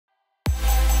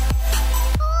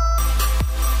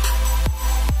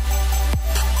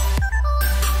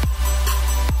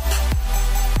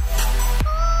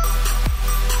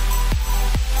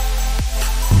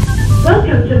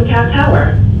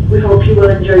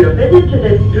enjoy your visit to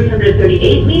this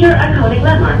 338-meter iconic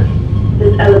landmark.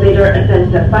 This elevator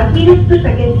ascends at 5 meters per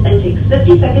second and takes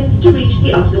 50 seconds to reach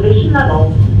the observation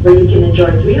level, where you can enjoy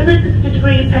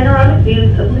 360-degree panoramic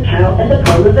views of Macau and the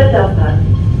Pearl River Delta.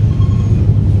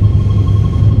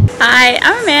 Hi,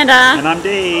 I'm Amanda. And I'm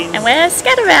Dean. And we're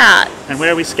Scatabout. And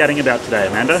where are we scatting about today,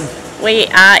 Amanda? We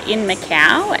are in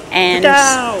Macau and...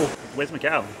 Macau! Where's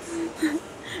Macau?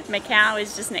 Macau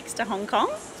is just next to Hong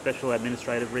Kong. Special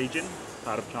administrative region,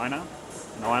 part of China,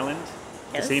 an island,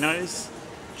 yes. Casinos,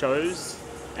 shows,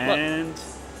 and...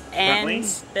 And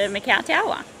the Macau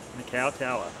Tower. Macau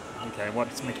Tower. Okay,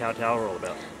 what's Macau Tower all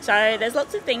about? So there's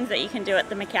lots of things that you can do at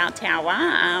the Macau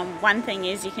Tower. One thing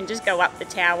is you can just go up the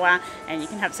tower and you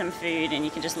can have some food and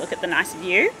you can just look at the nice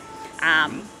view.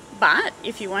 But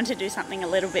if you want to do something a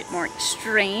little bit more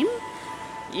extreme,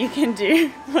 you can do,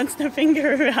 what's the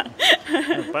finger about?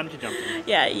 Bungee jumping.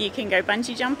 Yeah, you can go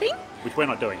bungee jumping. Which we're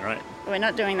not doing, right? We're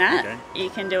not doing that. Okay. You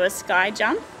can do a sky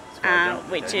jump,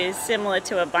 which is similar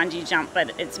to a bungee jump,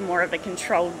 but it's more of a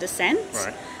controlled descent.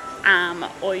 Right.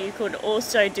 Or you could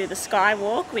also do the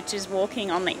skywalk, which is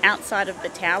walking on the outside of the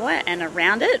tower and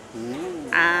around it.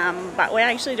 But we're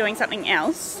actually doing something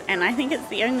else, and I think it's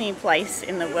the only place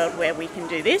in the world where we can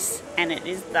do this, and it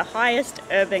is the highest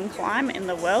urban climb in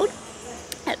the world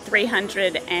at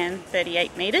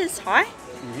 338 meters high.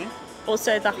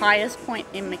 Also the highest point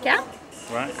in Macau.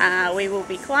 Right. We will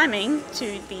be climbing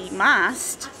to the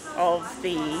mast of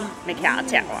the Macau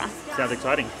Tower. Sounds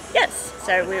exciting. Yes,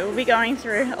 so we will be going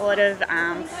through a lot of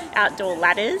outdoor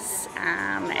ladders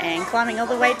and climbing all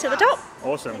the way to the top.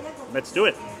 Awesome. Let's do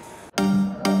it.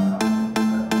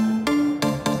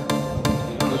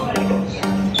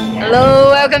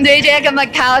 Hello, welcome to AJ Hackett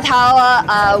Macau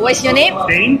Tower. What's your name?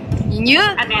 Dean. And you?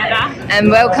 Amanda. And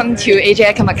welcome to AJ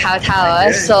Hackett Macau Tower.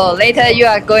 Yeah. So later you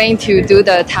are going to do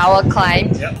the tower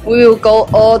climb. Yep. We will go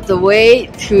all the way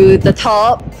to the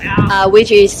top,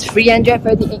 which is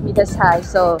 338 meters high.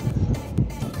 So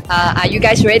are you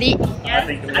guys ready? Yes, I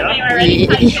think we we're are. ready.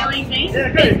 How are you feeling, Dean? Yeah,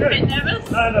 A good. bit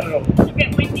nervous? No, not at all. It's a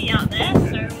bit windy out there, so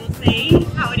we'll see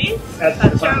how it is.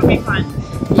 I'm sure it'll be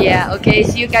fun. Yeah, okay,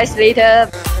 see you guys later.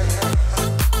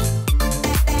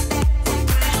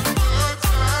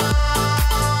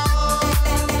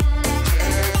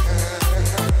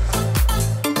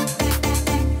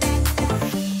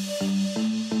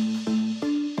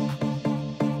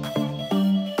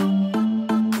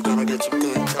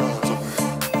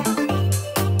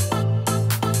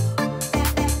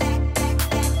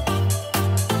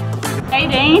 Hey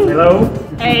Dean. Hello.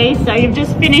 Hey, so you've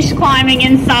just finished climbing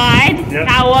inside. Yep.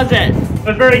 How was it? It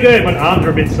was very good. My arms are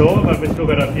a bit sore, but we've still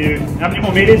got a few... How many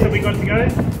more meters have we got to go?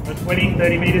 20,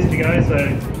 30 meters to go, so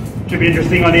it should be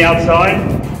interesting on the outside.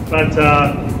 But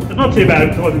it's not too bad,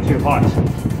 it wasn't too hot.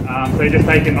 So you just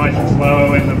take it nice and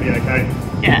slow and it'll be okay.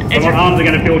 Yeah, So my arms are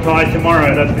going to feel tired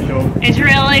tomorrow, that's for sure. it's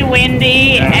really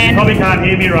windy You and probably can't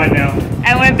hear me right now.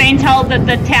 we've been told that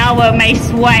the tower may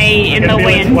sway in the I can feel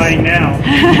it wind. swaying now.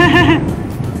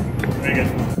 Very good.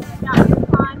 Now you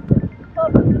climb to the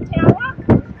top of the tower,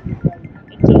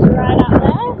 which is right up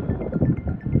there.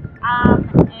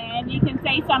 And you can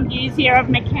see some views here of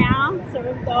Macau. So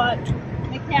we've got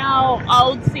Macau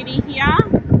Old City here,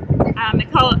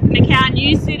 Macau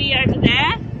New City over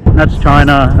there. That's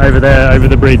China over there, over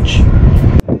the bridge.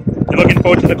 You're looking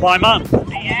forward to the climb up? I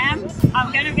am.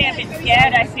 I'm going to be a bit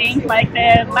scared, I think. Like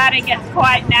the ladder gets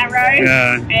quite narrow,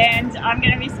 and I'm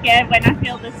going to be scared when I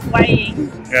feel the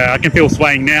swaying. Yeah, I can feel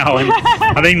swaying now, and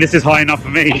I think this is high enough for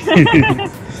me.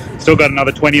 Still got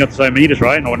another 20 or so meters,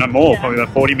 right? Or no more, probably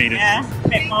about 40 meters. Yeah, a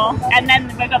bit more. And then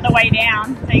we've got the way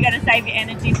down, so you got to save your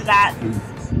energy for that.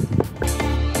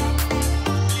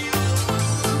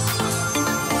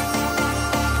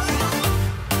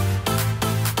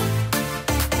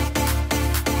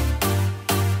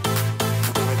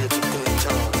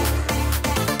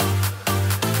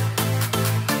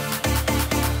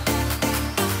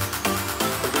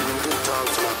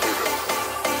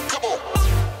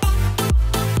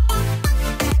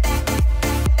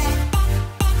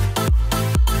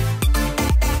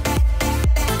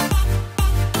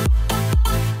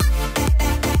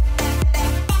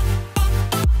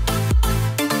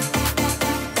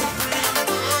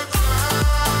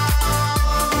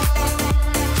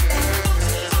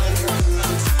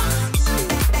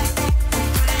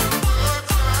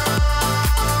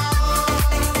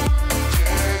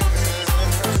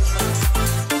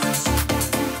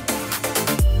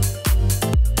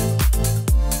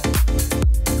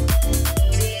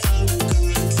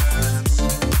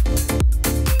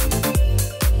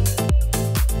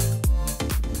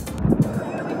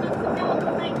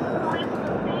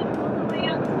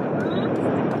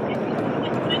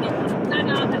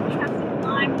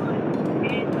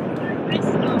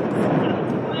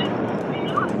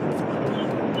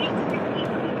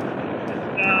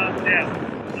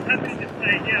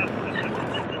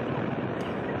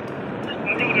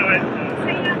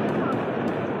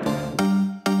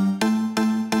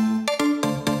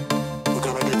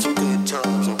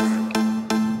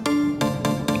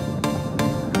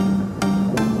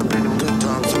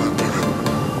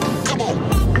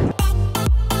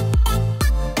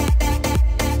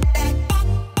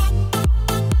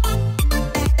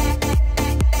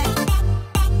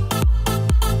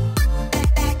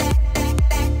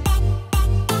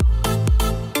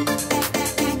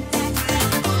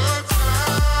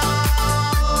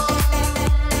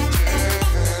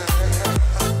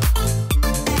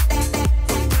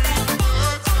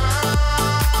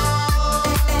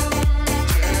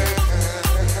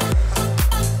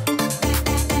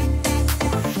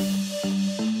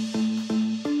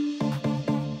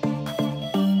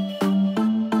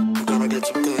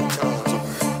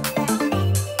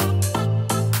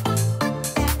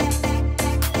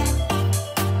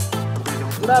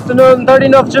 afternoon,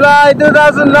 13th of July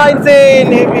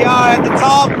 2019. Here we are at the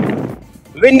top.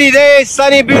 Windy day,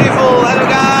 sunny, beautiful. Hello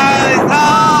guys,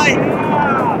 hi!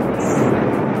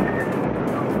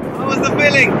 How was the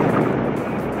feeling?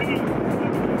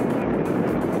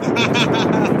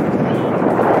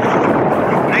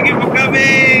 Thank you for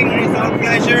coming. It's our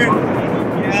pleasure.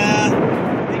 Yeah,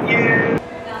 thank you.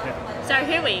 So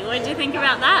Houey, what did you think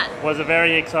about that? It was a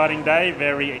very exciting day,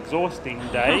 very exhausting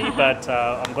day, but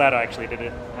I'm glad I actually did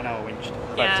it when I winched.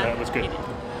 But it was good.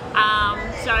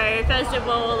 So first of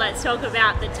all, let's talk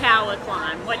about the tower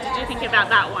climb. What did you think about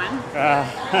that one?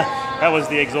 That was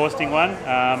the exhausting one.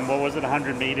 What was it,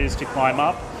 100 meters to climb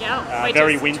up? Yeah,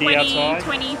 very windy outside.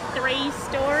 23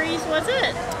 stories, was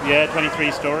it? Yeah,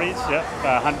 23 stories, yeah.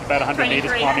 About 100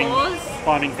 meters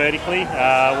climbing vertically.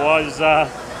 Was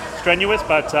strenuous,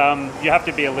 but you have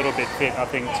to be a little bit fit, I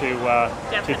think,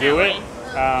 to do it.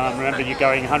 Remember, you're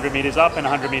going 100 meters up and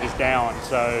 100 meters down,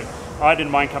 so I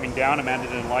didn't mind coming down. Amanda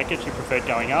didn't like it; she preferred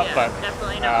going up, but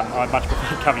I much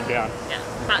preferred coming down. Yeah,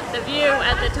 but the view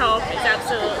at the top is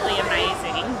absolutely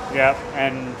amazing. Yeah,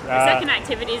 and the second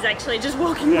activity is actually just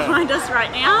walking behind us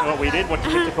right now. What we did, what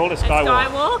did you call it? A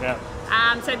skywalk. Yeah.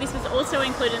 So this was also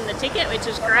included in the ticket, which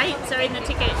is great. So in the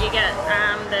ticket you get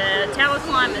the tower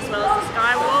climb as well as the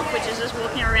skywalk, which is just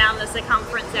walking around the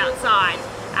circumference outside.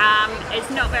 It's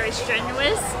not very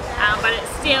strenuous, but it's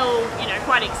still,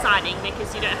 quite exciting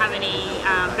because you don't have any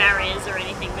barriers or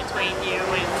anything between you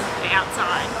and the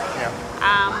outside.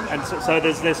 Yeah. And so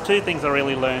there's two things I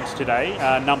really learned today.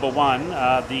 Number one,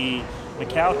 the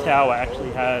Macau Tower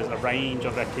actually has a range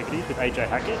of activities with AJ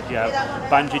Hackett. You have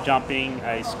bungee jumping,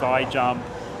 a sky jump,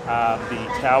 the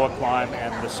tower climb,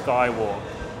 and the skywalk.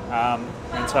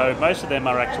 And so most of them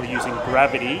are actually using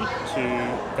gravity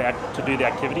to do the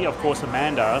activity. Of course,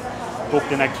 Amanda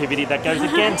booked an activity that goes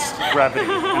against gravity,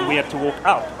 and we had to walk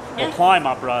up, or climb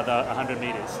up rather, 100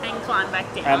 meters. And climb back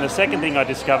down. And the second thing I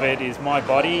discovered is my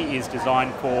body is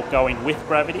designed for going with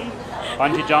gravity.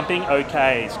 Bungee jumping,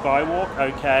 okay. Skywalk,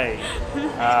 okay.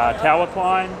 Tower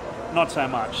climb, not so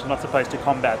much. Not supposed to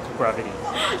combat gravity.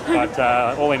 But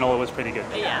all in all, it was pretty good.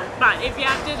 Yeah, but if you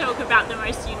have to talk about the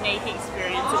most unique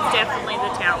experience, it's definitely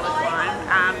the tower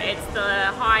climb. It's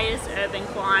the highest urban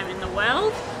climb in the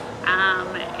world.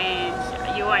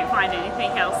 And you won't find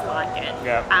anything else like it.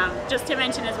 Just to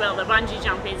mention as well, the bungee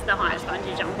jump is the highest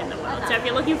bungee jump in the world. So if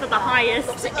you're looking for the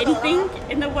highest anything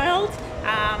in the world,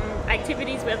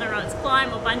 activities, whether or not it's climb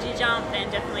or bungee jump,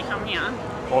 then definitely come here.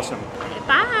 Awesome.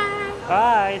 Bye.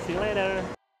 Bye. See you later.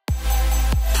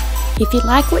 If you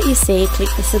like what you see, click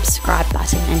the subscribe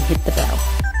button and hit the bell.